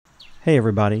Hey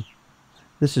everybody,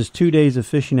 this is 2 days of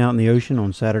fishing out in the ocean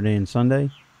on Saturday and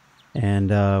Sunday,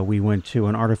 and we went to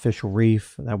an artificial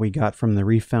reef that we got from the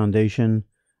Reef Foundation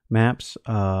maps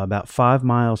about 5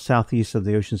 miles southeast of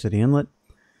the Ocean City Inlet.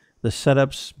 The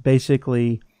setups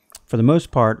basically, for the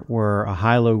most part, were a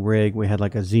high-low rig. We had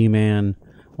like a Z-Man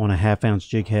on a half-ounce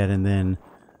jig head and then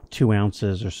 2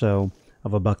 ounces or so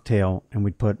of a bucktail, and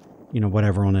we'd put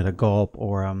whatever on it, a gulp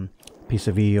or a piece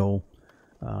of eel,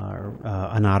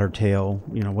 an otter tail,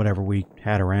 whatever we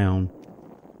had around.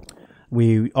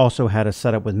 We also had a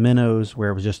setup with minnows where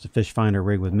it was just a fish finder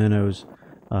rig with minnows,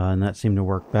 and that seemed to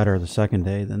work better the second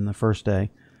day than the first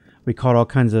day. We caught all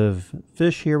kinds of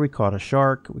fish here. We caught a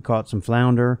shark. We caught some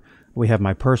flounder. We have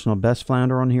my personal best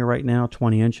flounder on here right now,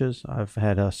 20 inches. I've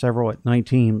had several at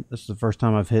 19. This is the first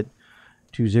time I've hit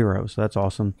 2-0, so that's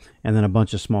awesome. And then a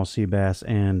bunch of small sea bass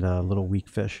and little weak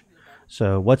fish.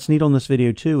 So what's neat on this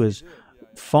video too is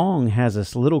Fong has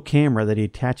this little camera that he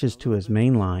attaches to his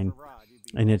main line,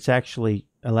 and it's actually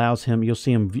allows him, you'll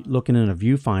see him looking in a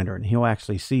viewfinder, and he'll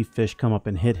actually see fish come up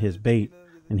and hit his bait,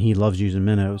 and he loves using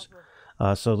minnows.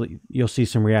 So you'll see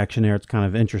some reaction there. It's kind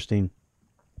of interesting.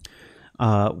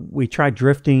 We tried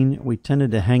drifting. We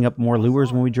tended to hang up more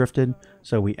lures when we drifted,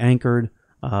 so we anchored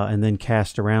and then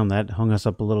cast around. That hung us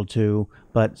up a little too,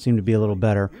 but seemed to be a little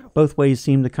better. Both ways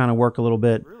seemed to kind of work a little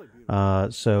bit.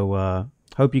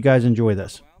 Hope you guys enjoy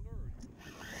this.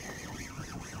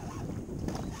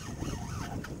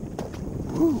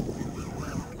 Woo.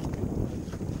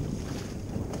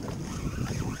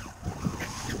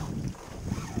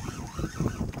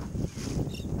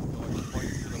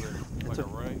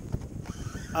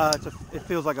 It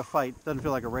feels like a fight. Doesn't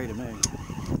feel like a ray to me.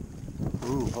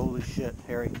 Ooh, holy shit,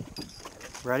 Harry.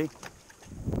 Ready?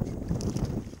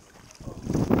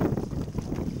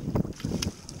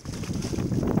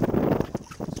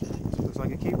 Looks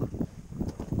like a keeper.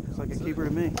 Looks like a keeper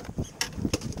to me.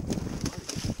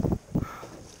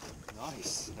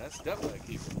 Nice. That's definitely a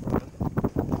keeper, brother.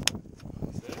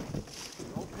 It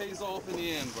all pays off in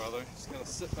the end, brother. Just gotta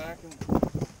sit back and...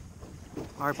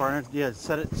 All right, partner. Yeah,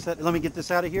 set it. Let me get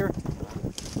this out of here.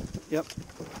 Yep,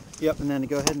 and then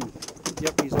go ahead and...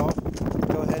 Yep, he's off.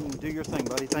 Go ahead and do your thing,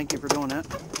 buddy. Thank you for doing that.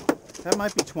 That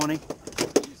might be 20.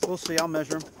 We'll see. I'll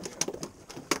measure him.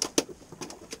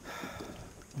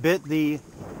 Bit the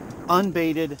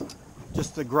unbaited,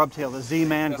 just the grub tail, the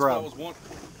Z-Man grub.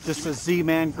 Just a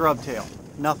Z-Man grub tail.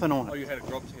 Nothing on it. Oh, you had a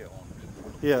grub tail on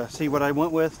it. Yeah, see what I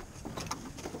went with?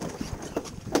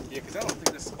 Yeah, because I don't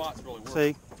think this spot's really working.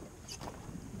 See?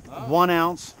 1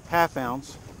 ounce, half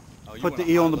ounce. Oh, put the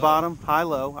eel on the bottom,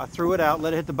 high-low. I threw it out,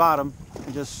 let it hit the bottom,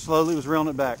 and just slowly was reeling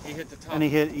it back. He hit the top. And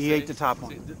he ate the top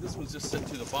one. This one's just sitting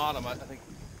to the bottom. I think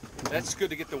that's good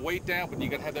to get the weight down, but you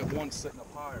got to have that one sitting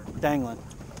up higher. Dangling.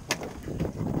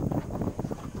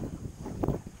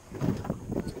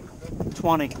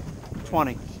 20.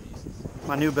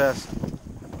 My new best.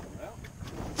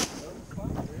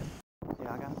 Yeah,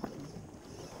 I got it.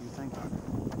 You think?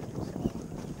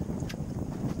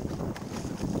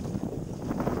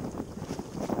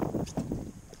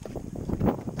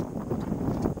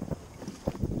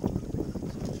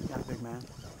 Got a big man.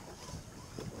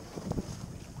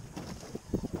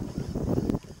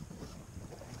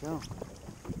 There you go.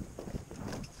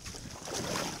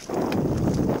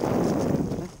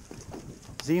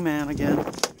 Z-Man again.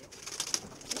 Not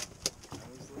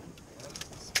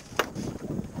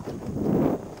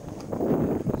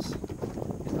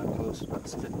close, but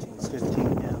it's 15. It's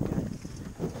 15, yeah, okay.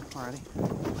 Alrighty.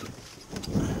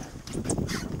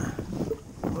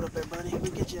 Put up there, buddy.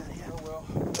 We'll get you out of here. Oh, well.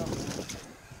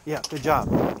 Yeah, good job.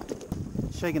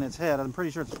 Shaking its head. I'm pretty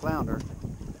sure it's a flounder.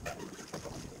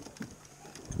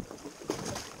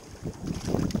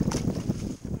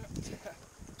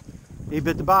 He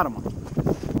bit the bottom one.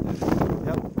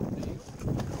 Yep.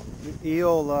 The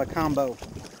eel combo.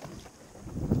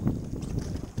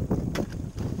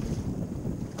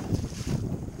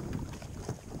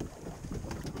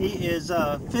 He is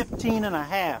 15 and a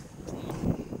half.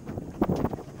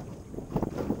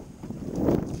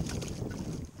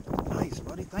 Nice,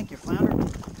 buddy. Thank you, flounder.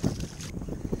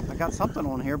 I got something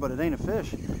on here, but it ain't a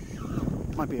fish.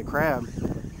 Might be a crab.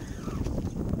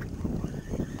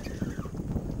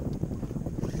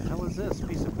 This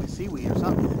piece of seaweed or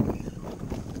something.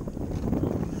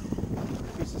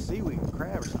 Piece of seaweed,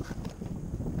 crab or something.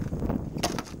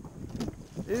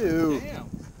 Ew. Damn,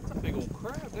 that's a big old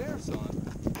crab there, son.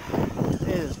 It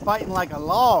is fighting like a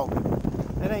log.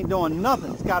 It ain't doing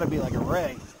nothing. It's got to be like a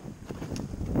ray.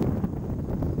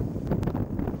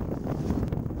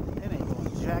 It ain't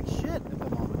doing jack shit at the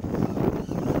moment.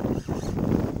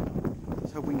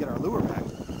 Let's hope we can get our lure back.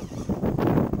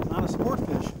 not a sport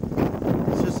fish.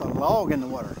 It's just a log in the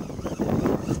water.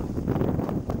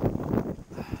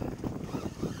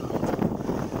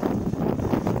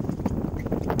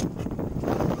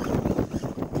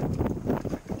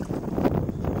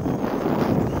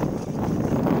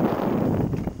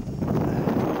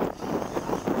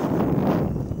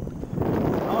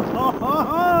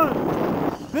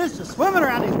 Fish are swimming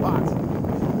around these pots.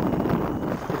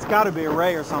 It's got to be a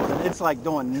ray or something. It's like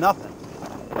doing nothing.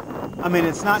 I mean,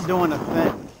 it's not doing a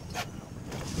thing.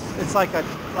 It's like a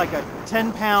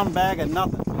 10-pound bag of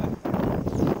nothing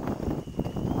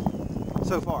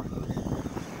so far.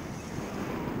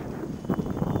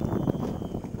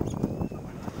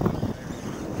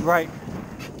 Right.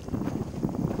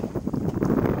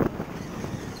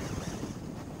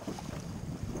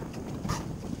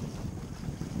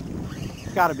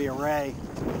 It's got to be a ray.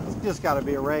 It's just got to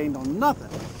be a ray. No, nothing.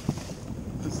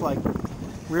 It's like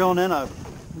reeling in a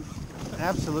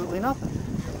absolutely nothing.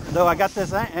 Though I got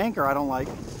this anchor I don't like.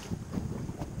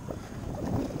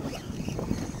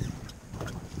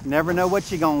 Never know what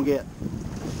you're gonna get.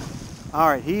 All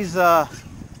right, he's gonna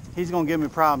give me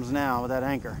problems now with that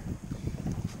anchor.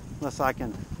 Unless I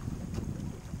can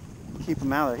keep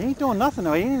him out of there. He ain't doing nothing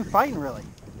though. He ain't even fighting really.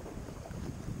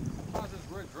 How's his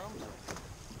red drums?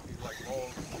 He's like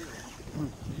all clear. He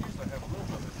used to have a little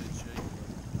bit of a head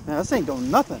shape. Now this ain't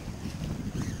doing nothing.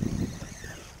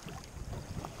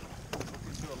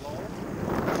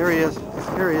 Here he is.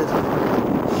 Here he is.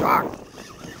 Shark.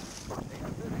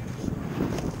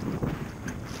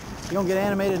 You don't get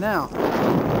animated now.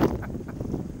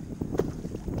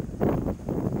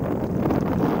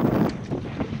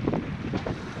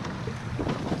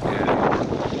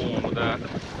 Yeah, with that.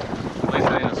 At least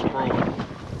I ain't a scroll.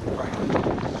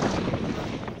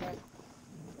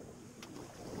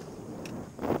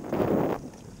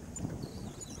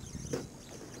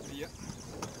 Yep.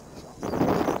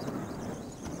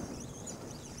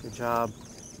 Good job.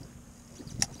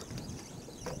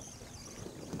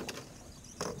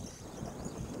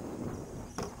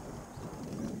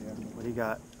 What do you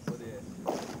got?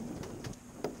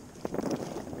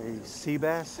 A sea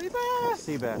bass? Sea bass!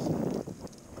 Sea bass.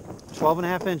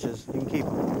 12.5 inches. You can keep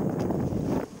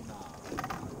them.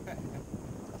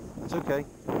 That's okay.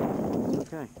 It's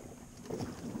okay.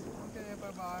 Okay,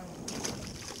 bye-bye.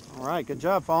 All right, good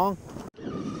job, Fong.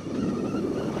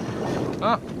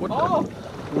 Huh? What Oh!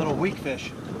 Little weak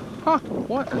fish. Huh?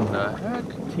 What in the heck?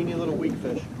 Teeny little weak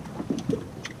fish.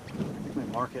 Let me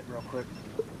mark it real quick.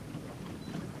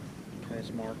 Okay,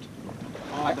 it's marked.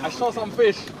 Oh, I saw some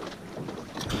fish.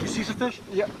 You see some fish?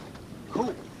 Yeah.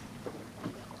 Cool.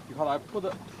 Because I put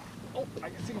the... Oh, I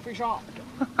can see a fish on.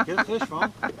 Get a fish,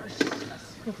 Fong. I see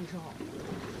a fish on.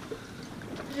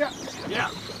 Yeah.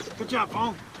 Yeah. Good job,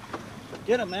 Fong.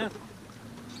 Get him, man.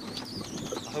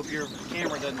 I hope your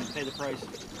camera doesn't pay the price.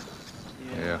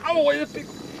 Yeah. Oh, wait a big...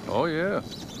 Oh, yeah.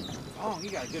 Oh, you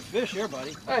got a good fish here,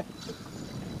 buddy. Hey.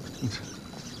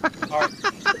 All right,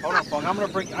 hold on, Fong. I'm gonna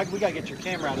bring. We gotta get your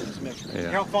camera out of this mix. Yeah.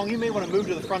 Here, Fong, you may want to move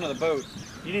to the front of the boat.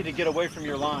 You need to get away from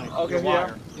your line. Okay, your wire.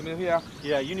 yeah. You mean here?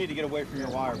 Yeah, you need to get away from your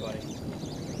wire, buddy.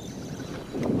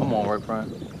 I'm all right,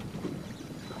 Brian.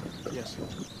 Yes.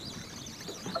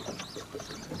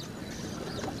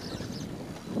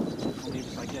 I'll leave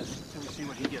it like this. Let me see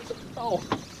what he gets. Oh.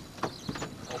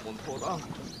 Hold on.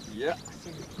 Yeah.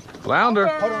 Flounder.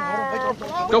 Hold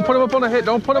on. Don't put him up on the head.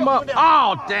 Don't put him up.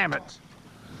 Oh, damn it.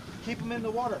 Keep him in the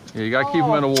water. Yeah, you gotta keep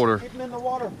him in the water. Keep him in the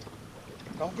water.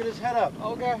 Don't get his head up.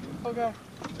 Okay, okay.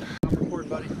 I'll record,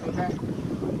 buddy. Okay.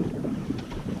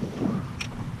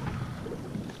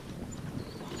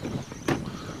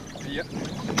 Yep. Good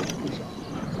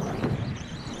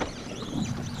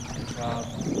job.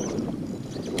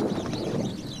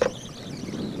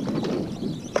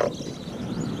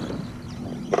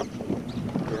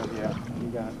 Yeah. You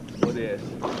got it. What is?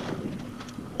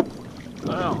 I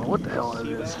don't know what the hell it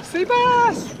is. Sea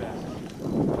bass.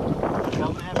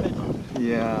 12.5 inches.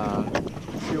 Yeah.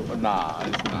 Nah,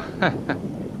 it's not.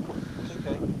 It's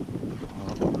okay.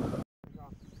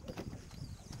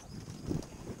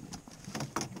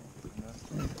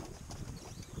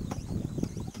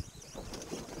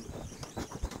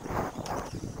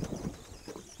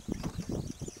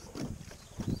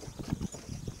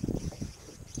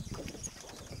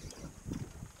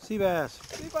 Sea bass.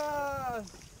 Sea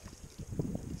bass.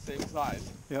 Same size.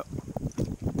 Yep.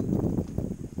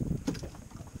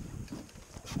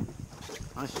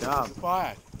 Nice job.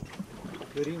 Fine.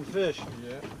 Good eating fish.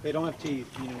 Yeah. They don't have teeth.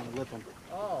 You don't want to lip them.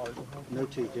 Oh. No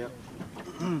teeth, yep.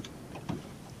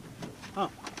 Huh.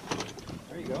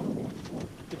 There you go.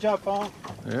 Good job, Fong.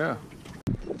 Yeah.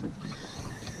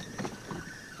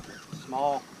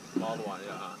 Small. Small one,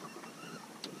 yeah.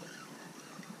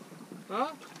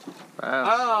 Huh? Bass.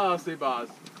 Ah, sea bass.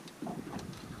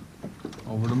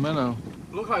 Over the minnow.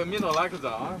 Look like a minnow like that,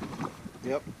 huh?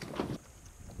 Yep.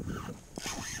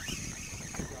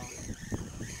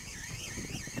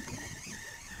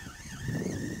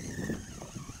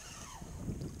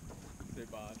 Sea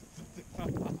bass.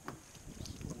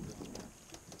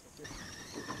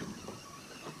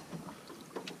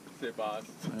 Sea bass.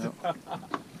 Yep.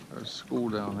 There's school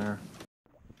down there.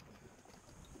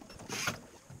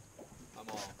 I'm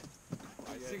on.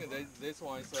 I think this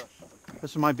one is a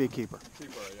This is my beekeeper.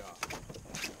 keeper, yeah.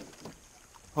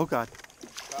 Oh God.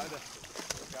 Got it.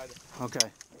 Got it.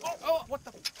 Okay. Oh, what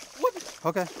the? What?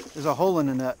 Okay. There's a hole in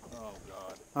the net. Oh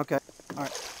God. Okay. All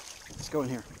right. Let's go in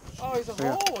here. Oh, there's a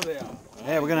There. hole there.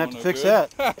 Hey, we're gonna have to No fix good.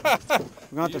 that.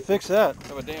 We're gonna have to fix that.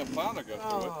 Have a damn flounder go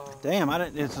through it. Damn, I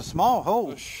didn't. It's a small hole.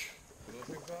 Whoosh. You don't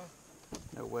think so?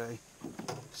 No way.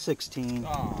 16.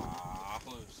 Ah,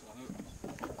 loose.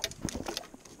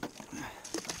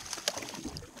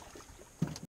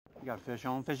 You got fish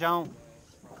on. Fish on.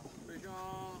 Fish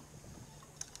on.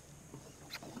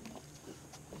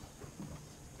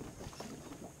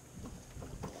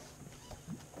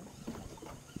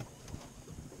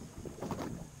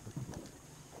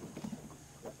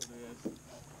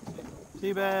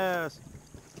 Sea bass.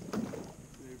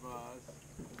 Sea bass.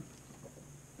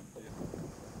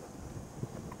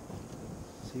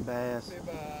 Sea bass. Sea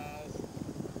bass.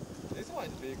 This one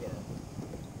is bigger.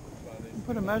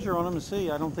 Put a measure on him and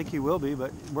see. I don't think he will be,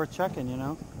 but worth checking, you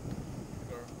know.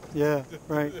 Bigger. Yeah,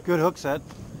 right. Good hook set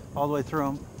all the way through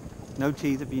them. No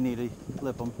teeth if you need to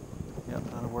lip them. Yep,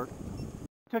 that'll work.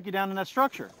 Took you down in that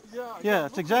structure. Yeah,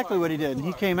 that's exactly what he did. And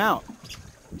he came out.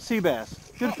 Sea bass.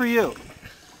 Good for you.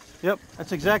 Yep,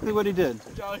 that's exactly what he did.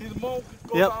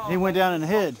 Yep, he went down and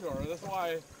hid. That's why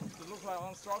it looks like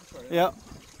unstructured. Yep,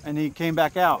 and he came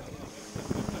back out.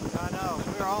 I know,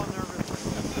 we were all nervous.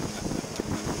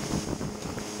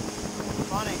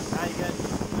 Funny how you get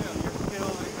your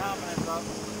skills and confidence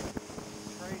up.